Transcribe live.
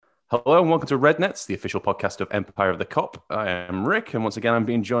Hello and welcome to Red Nets, the official podcast of Empire of the Cop. I am Rick, and once again, I'm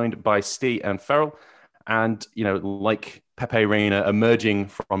being joined by Steve and Farrell. And, like Pepe Reina emerging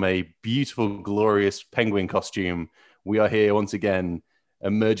from a beautiful, glorious penguin costume, we are here once again,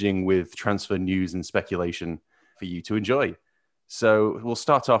 emerging with transfer news and speculation for you to enjoy. So we'll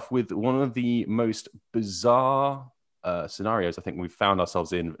start off with one of the most bizarre scenarios I think we've found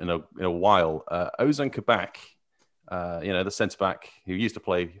ourselves in a while. Ozan Kabak, the centre back who used to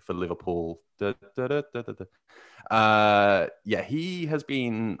play for Liverpool. He has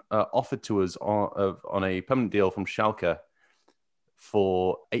been offered to us on a permanent deal from Schalke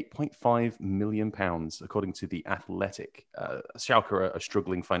for £8.5 million, according to The Athletic. Schalke are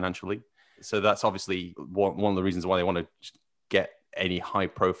struggling financially. So that's obviously one of the reasons why they want to get any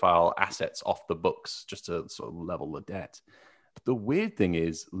high-profile assets off the books, just to sort of level the debt. But the weird thing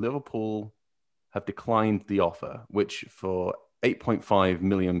is Liverpool have declined the offer, which for £8.5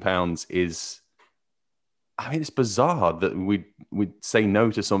 million is, it's bizarre that we'd say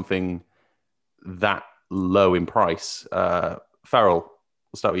no to something that low in price. Farrell,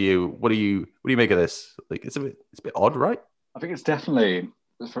 we'll start with you. What do you make of this? Like, it's a bit odd, right? I think it's definitely,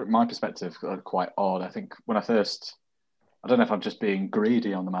 from my perspective, quite odd. I think when I don't know if I'm just being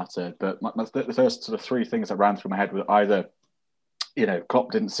greedy on the matter, but the first sort of three things that ran through my head were either,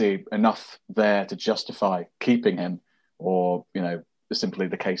 Klopp didn't see enough there to justify keeping him, or, simply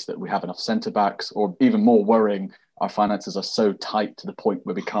the case that we have enough centre-backs, or even more worrying, our finances are so tight to the point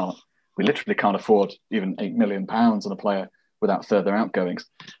where we literally can't afford even £8 million on a player without further outgoings.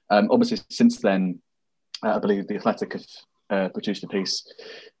 Obviously, since then, I believe The Athletic have produced a piece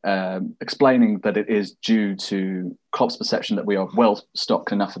explaining that it is due to Klopp's perception that we are well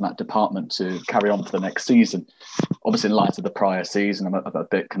stocked enough in that department to carry on for the next season. Obviously, in light of the prior season, I'm a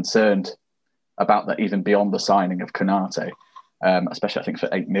bit concerned about that, even beyond the signing of Konate, especially I think for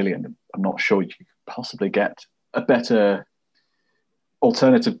 $8 million. I'm not sure you could possibly get a better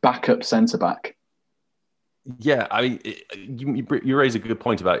alternative backup centre-back. Yeah, you raise a good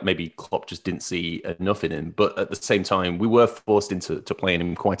point about maybe Klopp just didn't see enough in him, but at the same time, we were forced into playing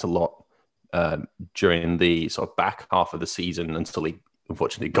him quite a lot during the sort of back half of the season until he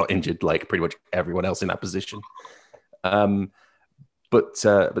unfortunately got injured, like pretty much everyone else in that position. But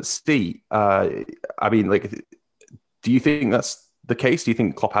Steve, do you think that's the case? Do you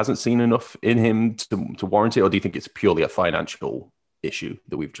think Klopp hasn't seen enough in him to warrant it, or do you think it's purely a financial issue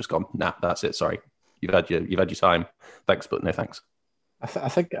that we've just gone, nah, that's it, sorry? You've had your time. Thanks, but no thanks. I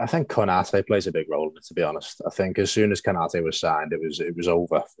think Konate plays a big role in it, to be honest. I think as soon as Konate was signed, it was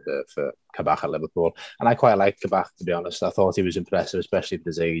over for Kabak at Liverpool. And I quite liked Kabak, to be honest. I thought he was impressive, especially at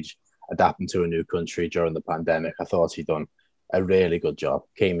his age, adapting to a new country during the pandemic. I thought he'd done a really good job.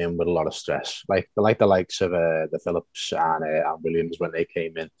 Came in with a lot of stress. Like the likes of the Phillips and Williams, when they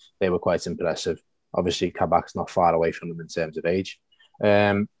came in, they were quite impressive. Obviously, Kabak's not far away from them in terms of age.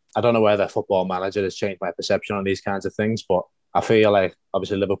 I don't know whether Football Manager has changed my perception on these kinds of things, but I feel like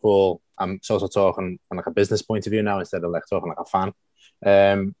obviously Liverpool, I'm sort of talking from like a business point of view now instead of like talking like a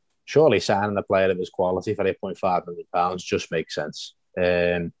fan. Surely signing a player of his quality for £8.5 million just makes sense.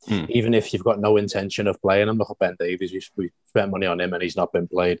 Even if you've got no intention of playing him, look at Ben Davies, we spent money on him and he's not been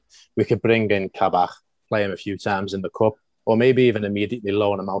played. We could bring in Kabak, play him a few times in the Cup, or maybe even immediately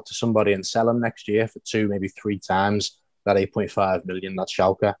loan him out to somebody and sell him next year for 2, maybe 3 times that £8.5 million that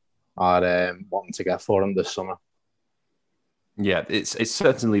Schalke are wanting to get for him this summer. Yeah, it's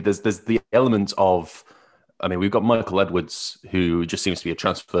certainly there's the element of, we've got Michael Edwards, who just seems to be a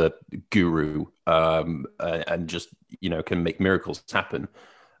transfer guru, and just can make miracles happen.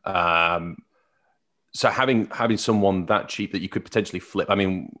 So having someone that cheap that you could potentially flip.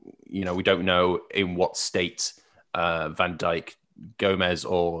 We don't know in what state Van Dijk, Gomez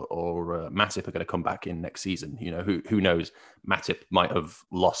or Matip are going to come back in next season. Who knows? Matip might have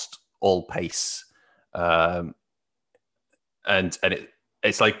lost all pace, and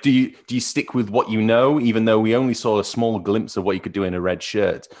it's like, do you stick with what you know, even though we only saw a small glimpse of what you could do in a red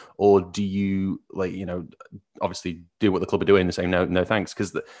shirt, or do you obviously do what the club are doing and say no thanks?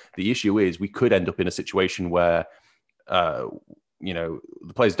 Because the issue is we could end up in a situation where the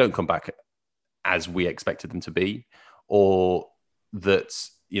players don't come back as we expected them to be, or that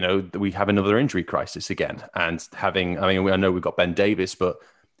we have another injury crisis again. And I know we've got Ben Davies, but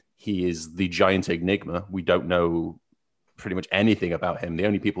he is the giant enigma. We don't know pretty much anything about him. The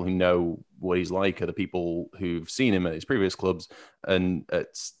only people who know what he's like are the people who've seen him at his previous clubs and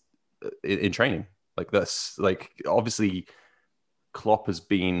in training. Like, that's obviously Klopp has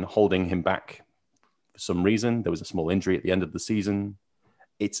been holding him back for some reason. There was a small injury at the end of the season.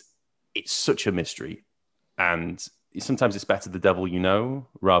 It's such a mystery. And sometimes it's better the devil you know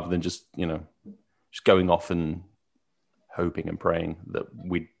rather than just just going off and hoping and praying that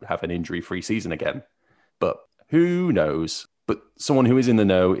we'd have an injury-free season again. But who knows? But someone who is in the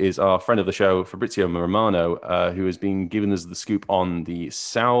know is our friend of the show, Fabrizio Romano, who has been giving us the scoop on the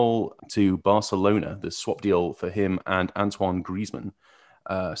Saul to Barcelona, the swap deal for him and Antoine Griezmann.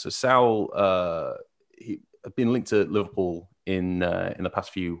 So Saul, he had been linked to Liverpool in the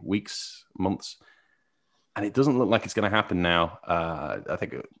past few weeks, months, and it doesn't look like it's going to happen now. I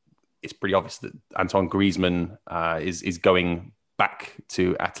think it's pretty obvious that Antoine Griezmann is going back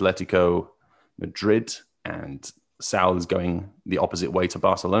to Atletico Madrid, and Saul is going the opposite way to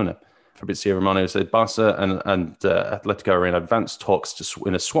Barcelona. Fabrizio Romano said Barca and Atletico are in advanced talks to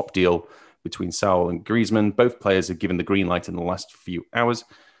win a swap deal between Saul and Griezmann. Both players have given the green light in the last few hours.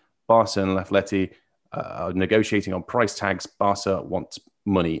 Barca and Atleti are negotiating on price tags. Barca wants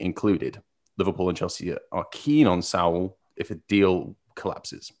money included. Liverpool and Chelsea are keen on Saul if a deal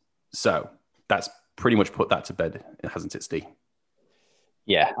collapses. So that's pretty much put that to bed, hasn't it, Steve?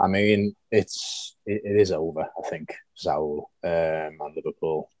 Yeah, I mean, it is over, I think, Saul and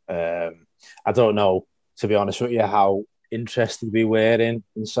Liverpool. I don't know, to be honest with you, how interested we were in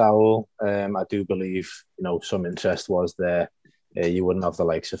Saul. I do believe, some interest was there. You wouldn't have the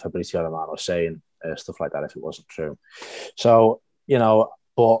likes of Fabrizio Romano saying stuff like that if it wasn't true. So,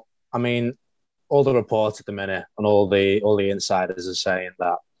 but I mean, all the reports at the minute and all the insiders are saying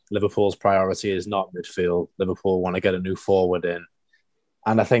that Liverpool's priority is not midfield. Liverpool want to get a new forward in.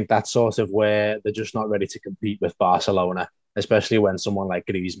 And I think that's sort of where they're just not ready to compete with Barcelona, especially when someone like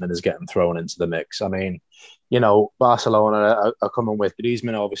Griezmann is getting thrown into the mix. I mean, Barcelona are coming with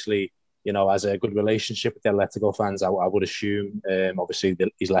Griezmann, obviously, has a good relationship with the Atletico fans, I would assume. Obviously,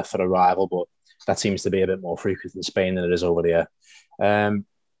 he's left for a rival, but that seems to be a bit more frequent in Spain than it is over there.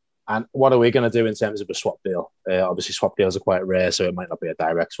 And what are we going to do in terms of a swap deal? Obviously, swap deals are quite rare, so it might not be a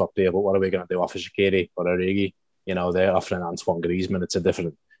direct swap deal, but what are we going to do? Offer Shaqiri or Origi? They're offering Antoine Griezmann. It's a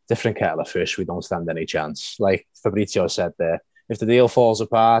different kettle of fish. We don't stand any chance. Like Fabrizio said there, if the deal falls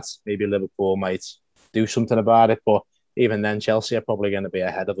apart, maybe Liverpool might do something about it. But even then, Chelsea are probably going to be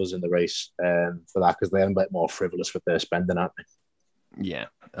ahead of us in the race for that because they're a bit more frivolous with their spending, aren't they? Yeah.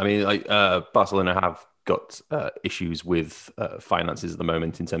 I mean, Barcelona have got issues with finances at the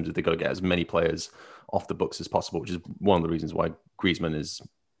moment in terms of they've got to get as many players off the books as possible, which is one of the reasons why Griezmann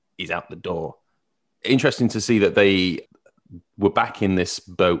is out the door. Interesting to see that they were back in this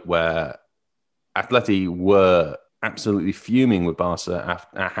boat where Atleti were absolutely fuming with Barca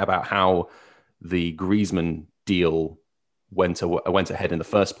about how the Griezmann deal went ahead in the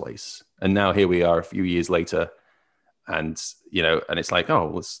first place, and now here we are a few years later, and and it's like,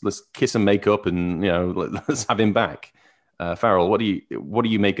 oh, let's kiss and make up, and let's have him back. Farrell, what do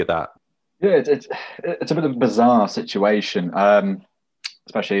you make of that? Yeah, it's a bit of a bizarre situation,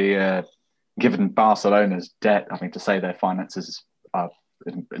 especially. Given Barcelona's debt, I think to say their finances are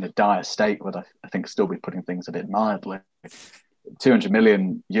in a dire state would, I think, still be putting things a bit mildly. 200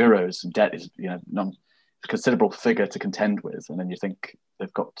 million euros in debt is, a considerable figure to contend with. And then you think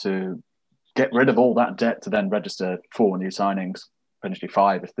they've got to get rid of all that debt to then register 4 new signings, potentially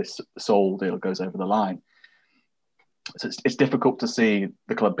 5 if this Saul deal goes over the line. So it's difficult to see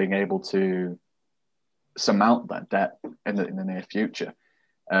the club being able to surmount that debt in the near future.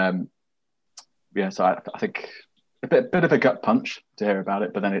 So I think a bit of a gut punch to hear about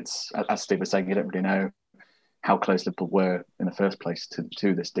it, but then it's, as Steve was saying, you don't really know how close Liverpool were in the first place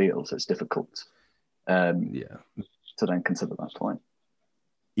to this deal, so it's difficult to then consider that point.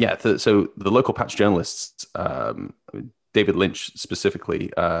 Yeah, so the local patch journalists, David Lynch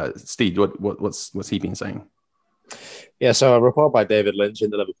specifically, Steve, what's he been saying? Yeah, so a report by David Lynch in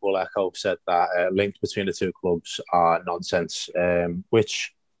the Liverpool Echo said that links between the two clubs are nonsense,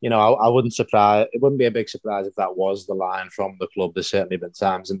 which... I wouldn't surprise. It wouldn't be a big surprise if that was the line from the club. There's certainly been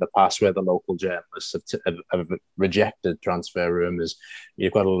times in the past where the local journalists have rejected transfer rumours.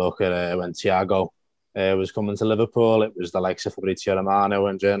 You've got to look at when Thiago was coming to Liverpool. It was the likes of Fabrizio Romano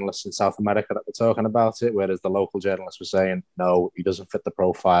and journalists in South America that were talking about it, whereas the local journalists were saying, no, he doesn't fit the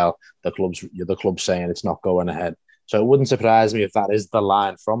profile. The club's saying it's not going ahead. So it wouldn't surprise me if that is the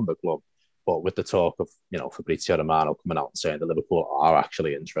line from the club. But with the talk of, Fabrizio Romano coming out and saying that Liverpool are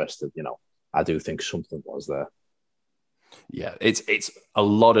actually interested, I do think something was there. Yeah, it's a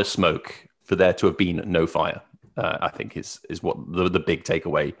lot of smoke for there to have been no fire, I think is what the big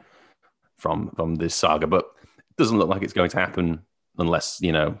takeaway from this saga. But it doesn't look like it's going to happen unless,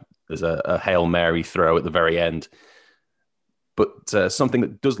 there's a Hail Mary throw at the very end. But something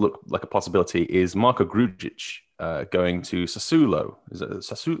that does look like a possibility is Marko Grujic going to Sassuolo. Is it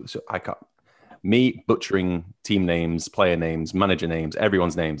Sassuolo? I can't. Me butchering team names, player names, manager names,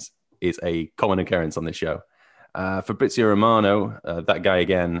 everyone's names is a common occurrence on this show. Fabrizio Romano, that guy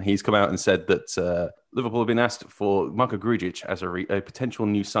again, he's come out and said that Liverpool have been asked for Marko Grujic as a potential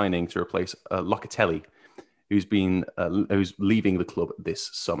new signing to replace Locatelli, who's leaving the club this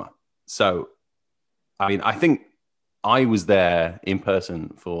summer. So, I mean, I think I was there in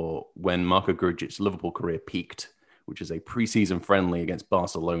person for when Marko Grujic's Liverpool career peaked, which is a pre-season friendly against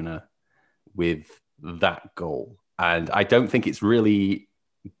Barcelona with that goal. And I don't think it's really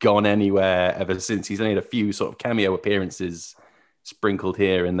gone anywhere ever since. He's only had a few sort of cameo appearances sprinkled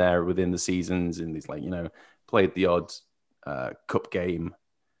here and there within the seasons, and he's played the odd cup game,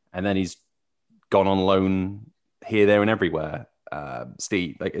 and then he's gone on loan here, there, and everywhere.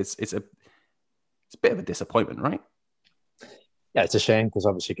 Steve, it's a bit of a disappointment, right? Yeah, it's a shame because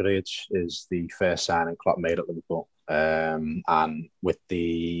obviously Grujic is the first signing Klopp made at Liverpool, and with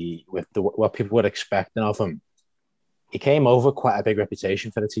what people were expecting of him, he came over quite a big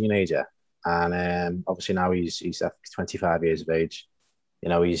reputation for a teenager, and obviously now he's 25 years of age.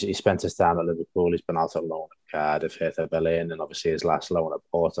 He spent his time at Liverpool. He's been out on loan at Cardiff, Hertha Berlin, and obviously his last loan at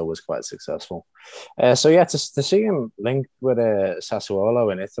Porto was quite successful. So yeah, to see him linked with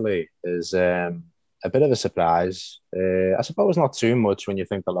Sassuolo in Italy is a bit of a surprise. I suppose not too much when you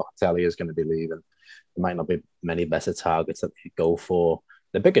think that Locatelli is going to be leaving. There might not be many better targets that they could go for.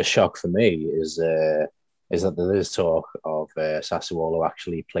 The biggest shock for me is that there is talk of Sassuolo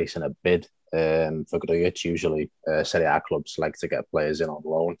actually placing a bid for Grujic. Usually, Serie A clubs like to get players in on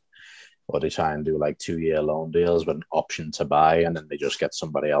loan, or they try and do like 2-year loan deals with an option to buy, and then they just get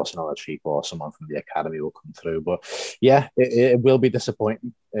somebody else in on a cheap, or someone from the academy will come through. But yeah, it will be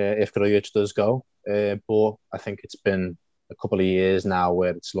disappointing if Grujic does go. But I think it's been a couple of years now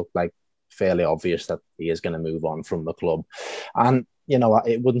where it's looked like fairly obvious that he is going to move on from the club. And,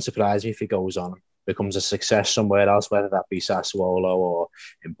 it wouldn't surprise me if he goes on, becomes a success somewhere else, whether that be Sassuolo or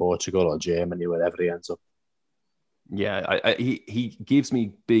in Portugal or Germany, wherever he ends up. Yeah, he gives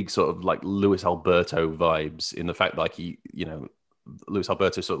me big sort of like Luis Alberto vibes in the fact like Luis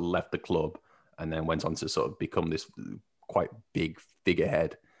Alberto sort of left the club and then went on to sort of become this quite big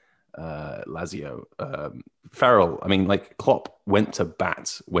figurehead. Lazio, Farrell. I mean, like Klopp went to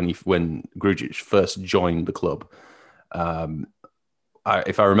bat when Grujic first joined the club.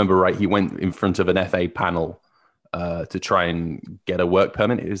 If I remember right, he went in front of an FA panel to try and get a work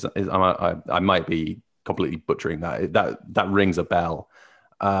permit. I might be completely butchering that. That rings a bell.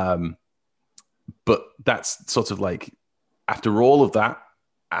 But that's sort of like after all of that,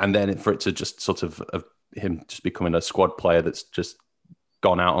 and then for it to just sort of him just becoming a squad player that's just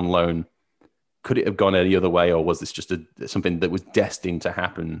gone out on loan. Could it have gone any other way, or was this just something that was destined to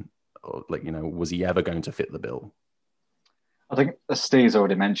happen? Or was he ever going to fit the bill? I think, as Steve's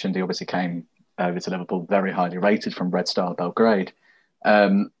already mentioned, he obviously came over to Liverpool very highly rated from Red Star Belgrade.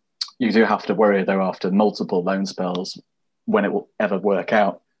 You do have to worry, though, after multiple loan spells, when it will ever work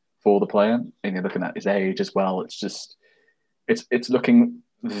out for the player. And you're looking at his age as well. It's looking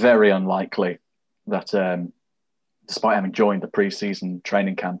very unlikely that despite having joined the pre-season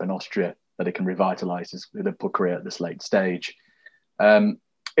training camp in Austria, that he can revitalise his Liverpool career at this late stage.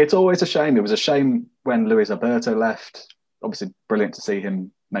 It's always a shame. It was a shame when Luis Alberto left. Obviously, brilliant to see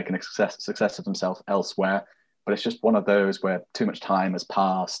him making a success of himself elsewhere. But it's just one of those where too much time has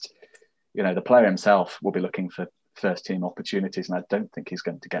passed. The player himself will be looking for first-team opportunities, and I don't think he's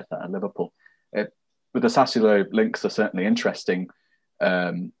going to get that at Liverpool. But the Sassuolo links are certainly interesting.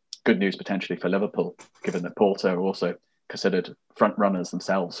 Good news potentially for Liverpool, given that Porto are also considered front runners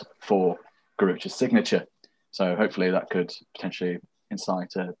themselves for Grujic's signature. So hopefully that could potentially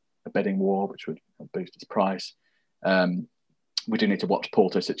incite a bidding war, which would boost its price. We do need to watch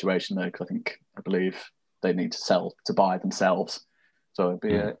Porto's situation though, because I believe they need to buy themselves. So it'd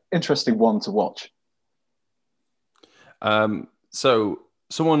be an interesting one to watch. So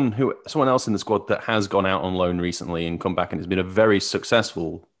someone else in the squad that has gone out on loan recently and come back and has been a very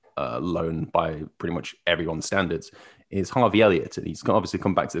successful loan by pretty much everyone's standards is Harvey Elliott. He's obviously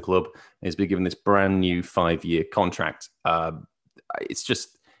come back to the club and he's been given this brand new 5-year contract. It's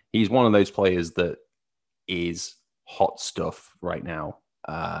just, he's one of those players that is hot stuff right now.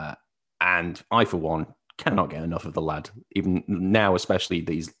 And I, for one, cannot get enough of the lad. Even now, especially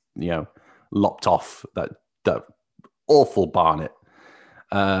these, lopped off that awful Barnet.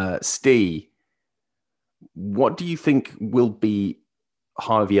 Steve, what do you think will be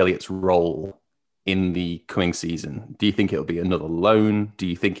Harvey Elliott's role in the coming season? Do you think it'll be another loan? Do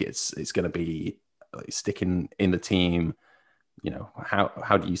you think it's going to be sticking in the team?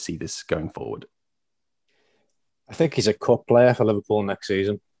 How do you see this going forward? I think he's a cup player for Liverpool next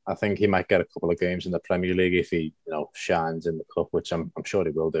season. I think he might get a couple of games in the Premier League if he, shines in the cup, which I'm sure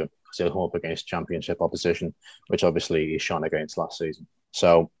he will do, because he'll come up against championship opposition, which obviously he shone against last season.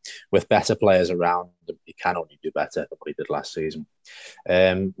 So with better players around him, he can only do better than what he did last season,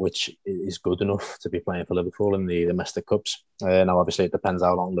 which is good enough to be playing for Liverpool in the domestic cups. Now, obviously, it depends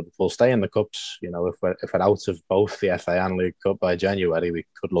how long Liverpool stay in the cups. If we're out of both the FA and League Cup by January, we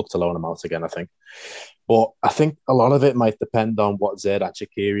could look to loan him out again, I think. But I think a lot of it might depend on what Xherdan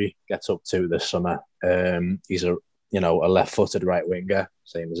Shaqiri gets up to this summer. He's a left-footed right winger,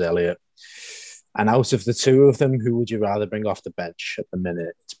 same as Elliott. And out of the two of them, who would you rather bring off the bench at the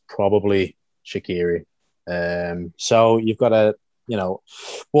minute? It's probably Shaqiri. So you've got to,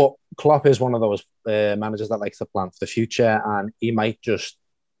 but Klopp is one of those managers that likes to plan for the future, and he might just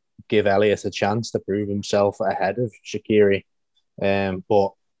give Elliott a chance to prove himself ahead of Shaqiri.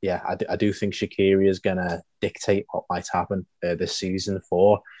 But yeah, I do think Shaqiri is going to dictate what might happen this season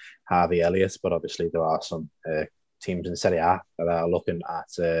for Harvey Elliott. But obviously, there are some teams in Serie A that are looking at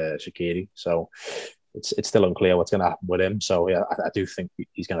Shaqiri. So it's still unclear what's going to happen with him. So yeah, I do think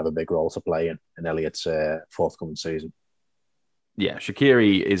he's going to have a big role to play in Elliott's forthcoming season. Yeah,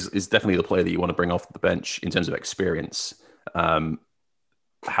 Shaqiri is definitely the player that you want to bring off the bench in terms of experience.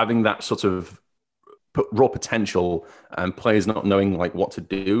 Having that sort of raw potential and players not knowing like what to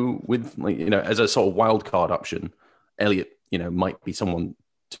do with, as a sort of wild card option, Elliott, might be someone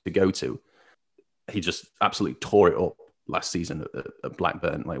to go to. He just absolutely tore it up last season at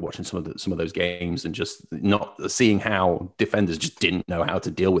Blackburn, like watching some of those games and just not seeing how defenders just didn't know how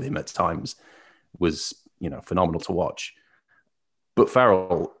to deal with him at times was, phenomenal to watch. But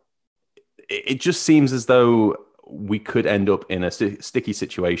Farrell, it just seems as though we could end up in a sticky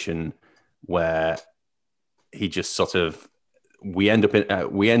situation where he just sort of we end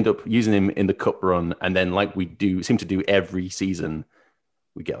up using him in the cup run, and then like we seem to do every season,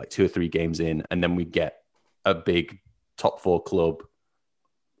 we get like 2 or 3 games in, and then we get a big top 4 club.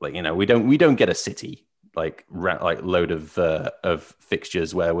 Like we don't get a City like load of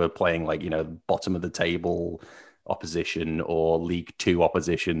fixtures where we're playing like bottom of the table opposition or League 2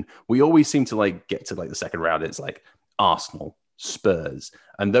 opposition. We always seem to like get to like the second round. It's like Arsenal, Spurs,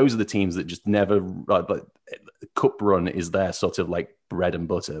 and those are the teams that just never the cup run is their sort of like bread and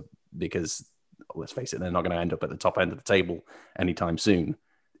butter, because let's face it, they're not going to end up at the top end of the table anytime soon.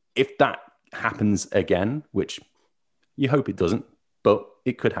 If that happens again, which you hope it doesn't, but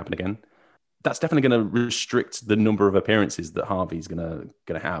it could happen again, that's definitely going to restrict the number of appearances that Harvey's going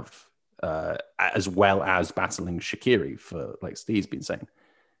to have, as well as battling Shaqiri for, like Steve's been saying.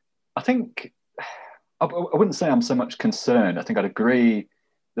 I think I wouldn't say I'm so much concerned. I think I'd agree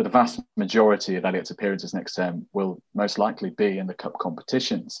that the vast majority of Elliott's appearances next term will most likely be in the cup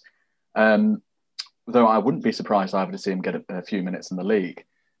competitions. Though I wouldn't be surprised either to see him get a few minutes in the league,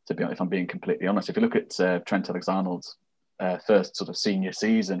 to be honest, if I'm being completely honest. If you look at Trent Alexander-Arnold's first sort of senior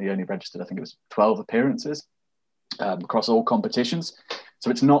season, he only registered, I think it was 12 appearances across all competitions. So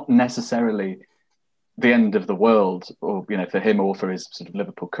it's not necessarily the end of the world, or for him or for his sort of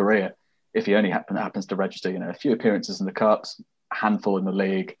Liverpool career, if he only happens to register a few appearances in the cups, a handful in the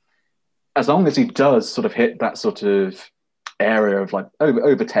league. As long as he does sort of hit that sort of area of like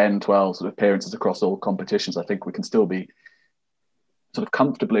over 10, 12 sort of appearances across all competitions, I think we can still be sort of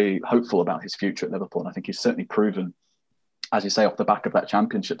comfortably hopeful about his future at Liverpool. And I think he's certainly proven, as you say, off the back of that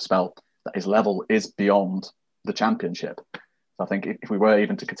championship spell, that his level is beyond the championship. So I think if we were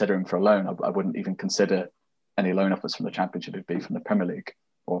even to consider him for a loan, I wouldn't even consider any loan offers from the championship. It'd be from the Premier League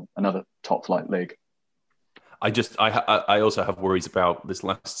or another top flight league. I also have worries about this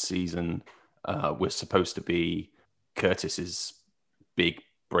last season. Was supposed to be Curtis's big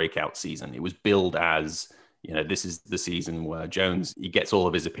breakout season. It was billed as, this is the season where Jones, he gets all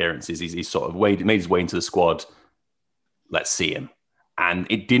of his appearances. He's sort of made his way into the squad. Let's see him. And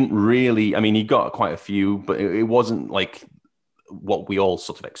it didn't really, he got quite a few, but it wasn't like what we all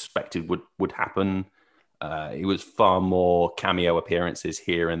sort of expected would happen. It was far more cameo appearances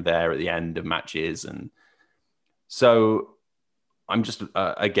here and there at the end of matches. And so I'm just,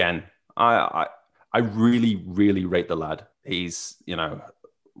 again, I really, really rate the lad. He's,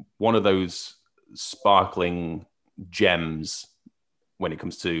 one of those sparkling gems when it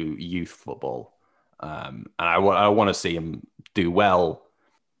comes to youth football. And I want to see him do well,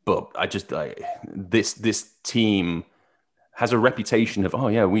 but I just, this team has a reputation of,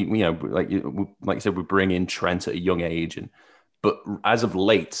 we like you said, we bring in Trent at a young age, but as of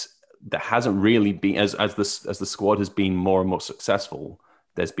late, there hasn't really been, as the squad has been more and more successful,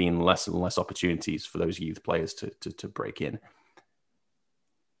 there's been less and less opportunities for those youth players to break in.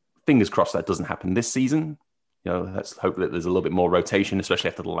 Fingers crossed that doesn't happen this season, let's hope that there's a little bit more rotation, especially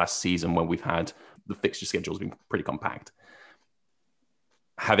after the last season when we've had the fixture schedule has been pretty compact.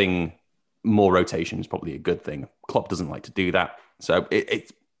 Having more rotation is probably a good thing. Klopp doesn't like to do that. So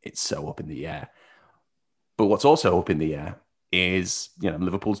it's so up in the air. But what's also up in the air is,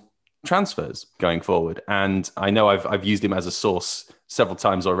 Liverpool's transfers going forward. And I know I've used him as a source several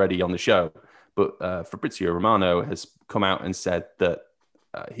times already on the show, but Fabrizio Romano has come out and said that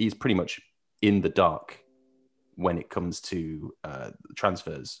he's pretty much in the dark when it comes to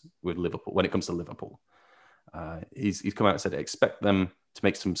transfers with Liverpool. When it comes to Liverpool, he's come out and said, expect them to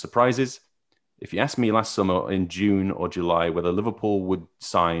make some surprises. If you asked me last summer in June or July whether Liverpool would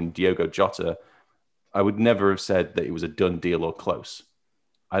sign Diogo Jota, I would never have said that it was a done deal or close.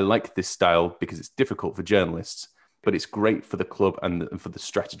 I like this style because it's difficult for journalists, but it's great for the club and for the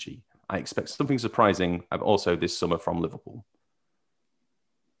strategy. I expect something surprising also this summer from Liverpool.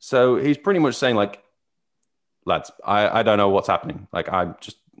 So he's pretty much saying, like, lads, I don't know what's happening. Like, I'm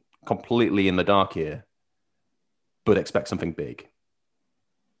just completely in the dark here, but expect something big.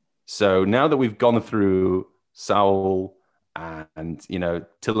 So now that we've gone through Saul and,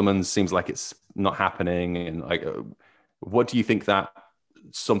 Tielemans seems like it's not happening. And what do you think that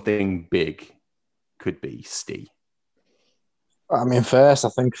something big could be, Steve? I mean, first, I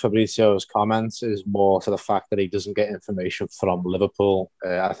think Fabrizio's comments is more to the fact that he doesn't get information from Liverpool.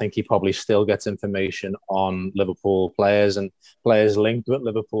 I think he probably still gets information on Liverpool players and players linked with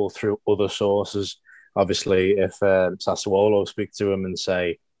Liverpool through other sources. Obviously, if Sassuolo speak to him and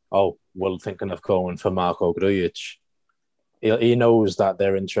say, oh, we're thinking of going for Marco Grujic, he knows that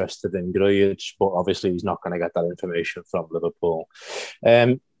they're interested in Grujic, but obviously he's not going to get that information from Liverpool.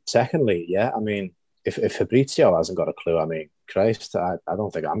 Secondly, I mean, if Fabrizio hasn't got a clue, I mean, Christ, I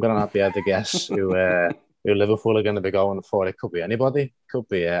don't think I'm going to be able to guess who Liverpool are going to be going for. It could be anybody. It could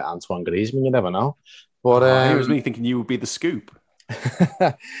be Antoine Griezmann. You never know. But it was me thinking you would be the scoop.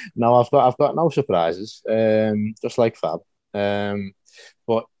 No, I've got no surprises. Just like Fab.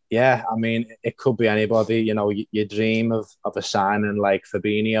 But yeah, I mean, it could be anybody. You dream of a signing like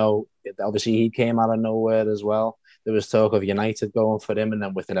Fabinho. Obviously, he came out of nowhere as well. There was talk of United going for him, and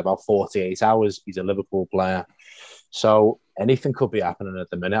then within about 48 hours, he's a Liverpool player. So anything could be happening at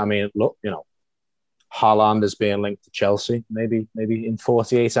the minute. I mean, look, Haaland is being linked to Chelsea. Maybe in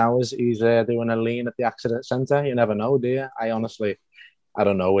 48 hours, he's doing a lean at the accident centre. You never know, do you? I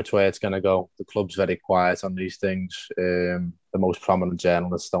don't know which way it's going to go. The club's very quiet on these things. The most prominent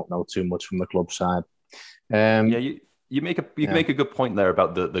journalists don't know too much from the club side. You make a good point there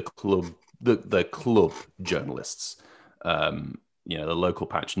about the club, the club journalists. The local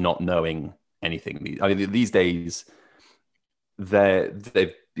patch not knowing anything. I mean, these days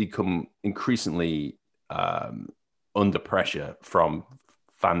they've become increasingly under pressure from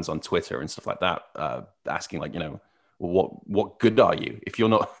fans on Twitter and stuff like that, asking like, what good are you if you're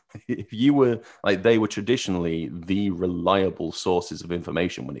not? If you were like they were traditionally the reliable sources of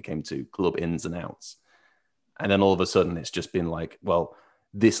information when it came to club ins and outs, and then all of a sudden it's just been like, well,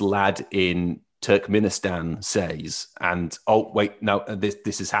 this lad in Turkmenistan says, and oh wait, no,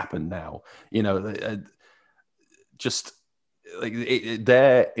 this has happened now. Just like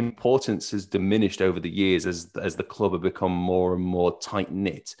their importance has diminished over the years as the club have become more and more tight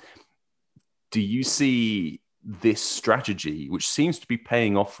knit. Do you see this strategy, which seems to be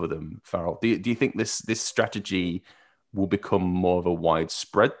paying off for them, Farrell? Do you think this strategy will become more of a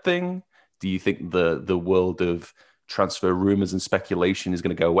widespread thing? Do you think the world of transfer rumors and speculation is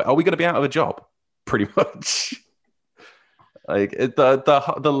going to go away? Are we going to be out of a job? Pretty much. Like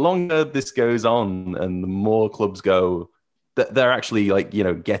the longer this goes on, and the more clubs go, they're actually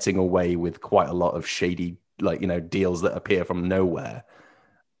getting away with quite a lot of shady deals that appear from nowhere,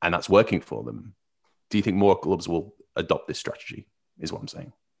 and that's working for them. Do you think more clubs will adopt this strategy? Is what I'm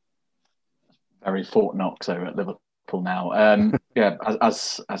saying. Very Fort Knox over at Liverpool now.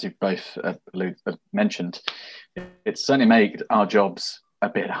 As you both mentioned, it's certainly made our jobs a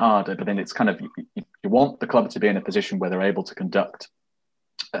bit harder. But then it's kind of you want the club to be in a position where they're able to conduct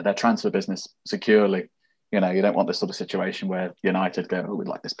their transfer business securely. You don't want this sort of situation where United go, oh, we'd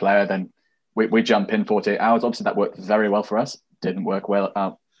like this player, then we jump in 48 hours. Obviously, that worked very well for us. Didn't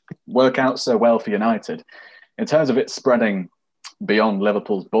work out so well for United. In terms of it spreading beyond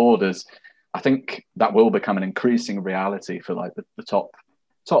Liverpool's borders, I think that will become an increasing reality for the top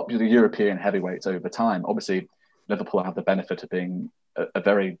the European heavyweights over time. Obviously, Liverpool have the benefit of being a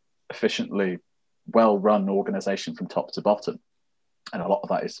very efficiently well-run organisation from top to bottom, and a lot of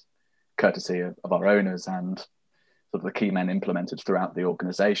that is courtesy of our owners and sort of the key men implemented throughout the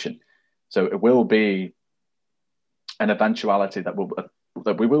organisation. So it will be an eventuality that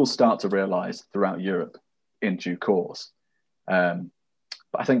we will start to realise throughout Europe in due course.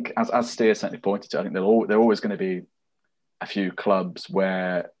 But I think, as Steer certainly pointed to, I think there are always going to be a few clubs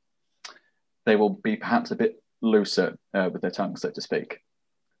where they will be perhaps a bit looser with their tongue, so to speak.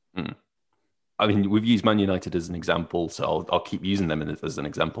 Mm. I mean, we've used Man United as an example, so I'll keep using them as an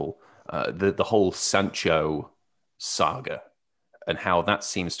example. The whole Sancho saga and how that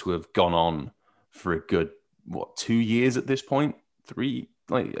seems to have gone on for a good 2 years at this point, 3.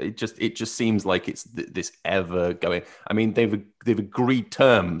 Like it just seems like it's this ever going. I mean, they've agreed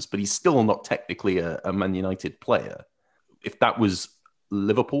terms, but he's still not technically a Man United player. If that was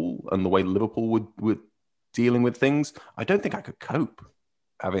Liverpool and the way Liverpool would dealing with things, I don't think I could cope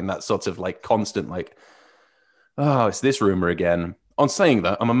having that sort of like constant like, oh, it's this rumor again. On saying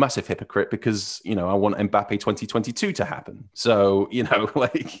that, I'm a massive hypocrite because, you know, I want Mbappe 2022 to happen. So, you know,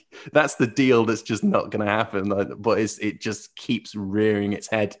 like that's the deal that's just not going to happen. But it just keeps rearing its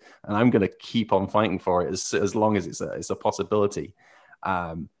head, and I'm going to keep on fighting for it as long as it's a possibility.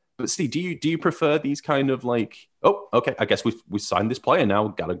 But Steve, do you prefer these kind of like, oh, okay, I guess we signed this player now,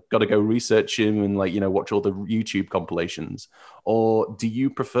 gotta go research him and like, you know, watch all the YouTube compilations, or do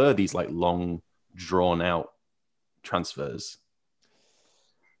you prefer these like long drawn out transfers?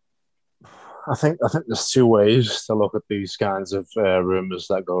 I think there's two ways to look at these kinds of rumors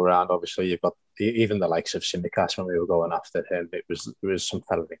that go around. Obviously, you've got even the likes of Simicast when we were going after him. There was some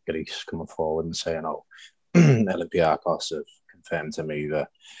fellow in Greece coming forward and saying, "Oh, Olympiacos have confirmed to me that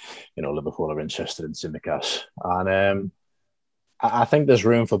Liverpool are interested in Simicast," and I think there's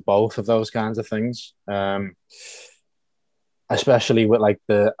room for both of those kinds of things. Especially with like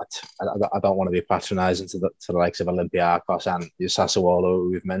I don't want to be patronising to the likes of Olympiacos and Sassuolo, who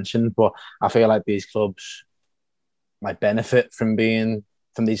we've mentioned, but I feel like these clubs might benefit from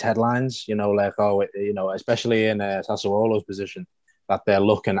these headlines. Especially in Sassuolo's position, that they're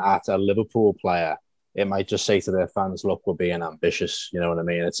looking at a Liverpool player. It might just say to their fans, "Look, we're being ambitious." You know what I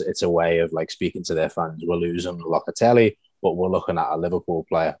mean? It's a way of like speaking to their fans. We're losing Locatelli, but we're looking at a Liverpool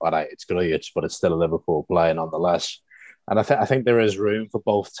player. All right, it's great, but it's still a Liverpool player nonetheless. And I think there is room for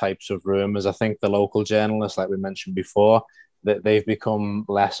both types of rumours. I think the local journalists, like we mentioned before, that they've become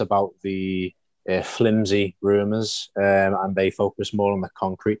less about the flimsy rumours and they focus more on the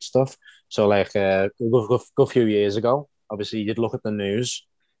concrete stuff. So like a few years ago, obviously you'd look at the news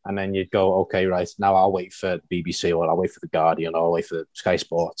and then you'd go, okay, right, now I'll wait for the BBC or I'll wait for the Guardian or I'll wait for Sky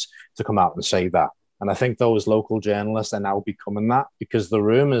Sports to come out and say that. And I think those local journalists are now becoming that because the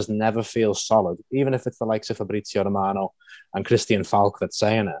rumours never feel solid. Even if it's the likes of Fabrizio Romano and Christian Falk that's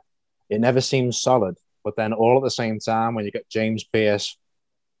saying it, it never seems solid. But then all at the same time, when you get James Pearce,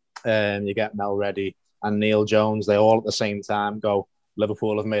 you get Mel Reddy and Neil Jones, they all at the same time go,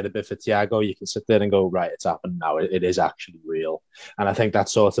 Liverpool have made a bid for Thiago. You can sit there and go, right, it's happened now. It is actually real. And I think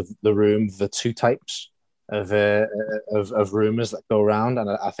that's sort of the room, the two types of rumours that go around. And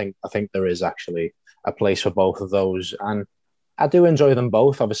I think there is actually a place for both of those. And I do enjoy them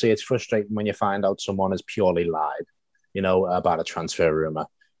both. Obviously, it's frustrating when you find out someone has purely lied, about a transfer rumour.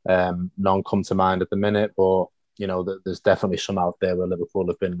 None come to mind at the minute, but, there's definitely some out there where Liverpool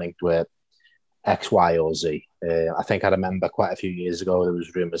have been linked with X, Y, or Z. I think I remember quite a few years ago, there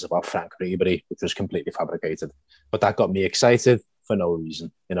was rumours about Frank Ribery, which was completely fabricated. But that got me excited for no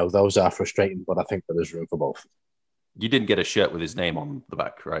reason. Those are frustrating, but I think there is room for both. You didn't get a shirt with his name on the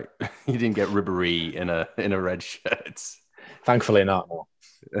back, right? You didn't get Ribery in a red shirt. Thankfully not, no.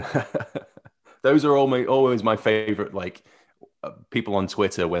 Those are always my favorite, like, people on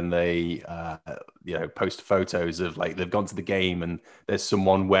Twitter when they post photos of like they've gone to the game and there's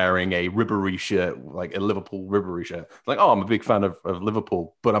someone wearing a Ribery shirt, like a Liverpool Ribery shirt. Like, oh, I'm a big fan of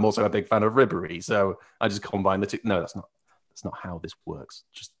Liverpool, but I'm also a big fan of Ribery. So I just combine the two. No, that's not how this works.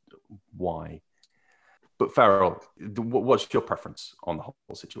 Just why? But Farrell, what's your preference on the whole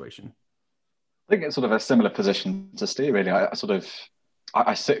situation? I think it's sort of a similar position to Steve, really.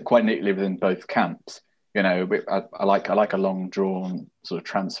 I sit quite neatly within both camps. I like a long drawn sort of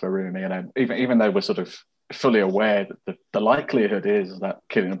transfer room. Even though we're sort of fully aware that the likelihood is that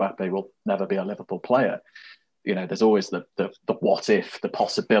Kylian Mbappe will never be a Liverpool player. There's always the what if, the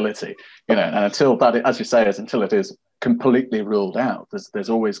possibility. And until that, as you say, until it is completely ruled out, there's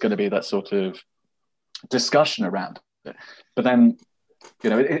always going to be that sort of discussion around it. But then,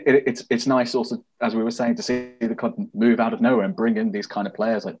 it's nice also, as we were saying, to see the club move out of nowhere and bring in these kind of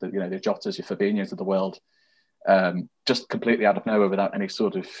players like the Jotas, your Fabinhos of the world, just completely out of nowhere without any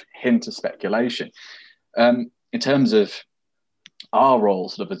sort of hint of speculation. In terms of our role,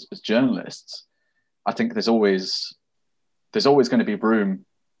 sort of as journalists, I think there's always going to be room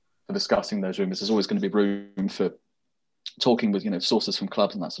for discussing those rumours. There's always going to be room for talking with sources from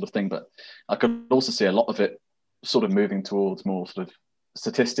clubs and that sort of thing. But I could also see a lot of it sort of moving towards more sort of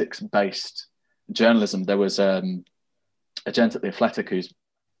statistics based journalism. There was a gent at the Athletic whose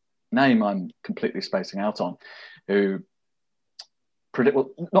name I'm completely spacing out on, who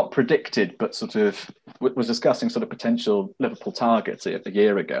not predicted, but sort of was discussing sort of potential Liverpool targets a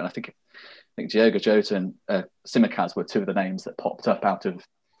year ago. And I think Diogo Jota and Tsimikas were two of the names that popped up out of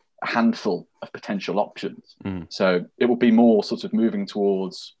a handful of potential options. So it will be more sort of moving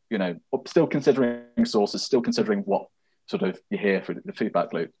towards, still considering sources, still considering what sort of you hear through the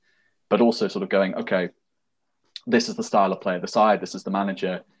feedback loop, but also sort of going, okay, this is the style of player, the side, this is the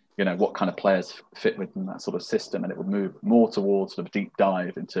manager, what kind of players fit within that sort of system. And it will move more towards sort of deep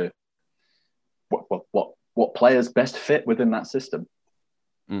dive into what players best fit within that system.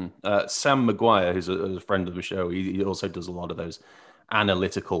 Sam Maguire, who's a friend of the show, he also does a lot of those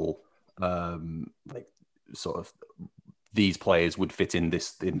analytical, sort of, these players would fit in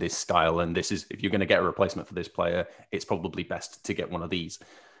this style, and this is, if you're going to get a replacement for this player, it's probably best to get one of these.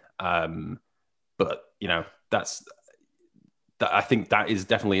 But I think that is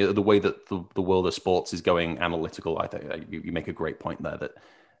definitely the way that the world of sports is going analytical. I think you make a great point there,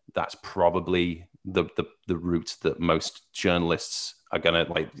 that's probably the route that most journalists are going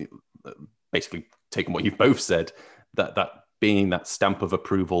to, basically taking what you've both said, that being that stamp of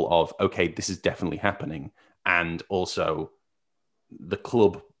approval of, okay, this is definitely happening. And also the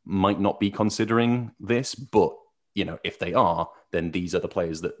club might not be considering this, but, if they are, then these are the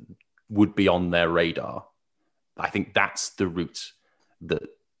players that would be on their radar. I think that's the route that,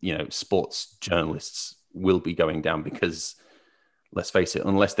 sports journalists will be going down, because let's face it,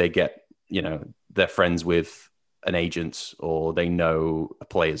 unless they get, they're friends with an agent or they know a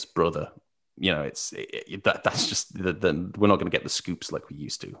player's brother, that's just we're not going to get the scoops like we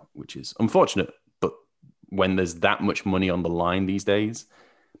used to, which is unfortunate. But when there's that much money on the line these days,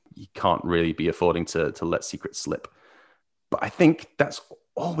 you can't really be affording to let secrets slip. But I think that's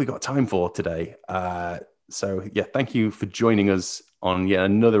all we got time for today. So yeah, thank you for joining us on yet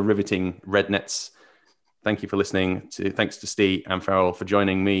another riveting Red Nets. Thank you for listening. Thanks to Steve and Farrell for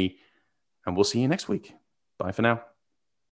joining me, and we'll see you next week. Bye for now.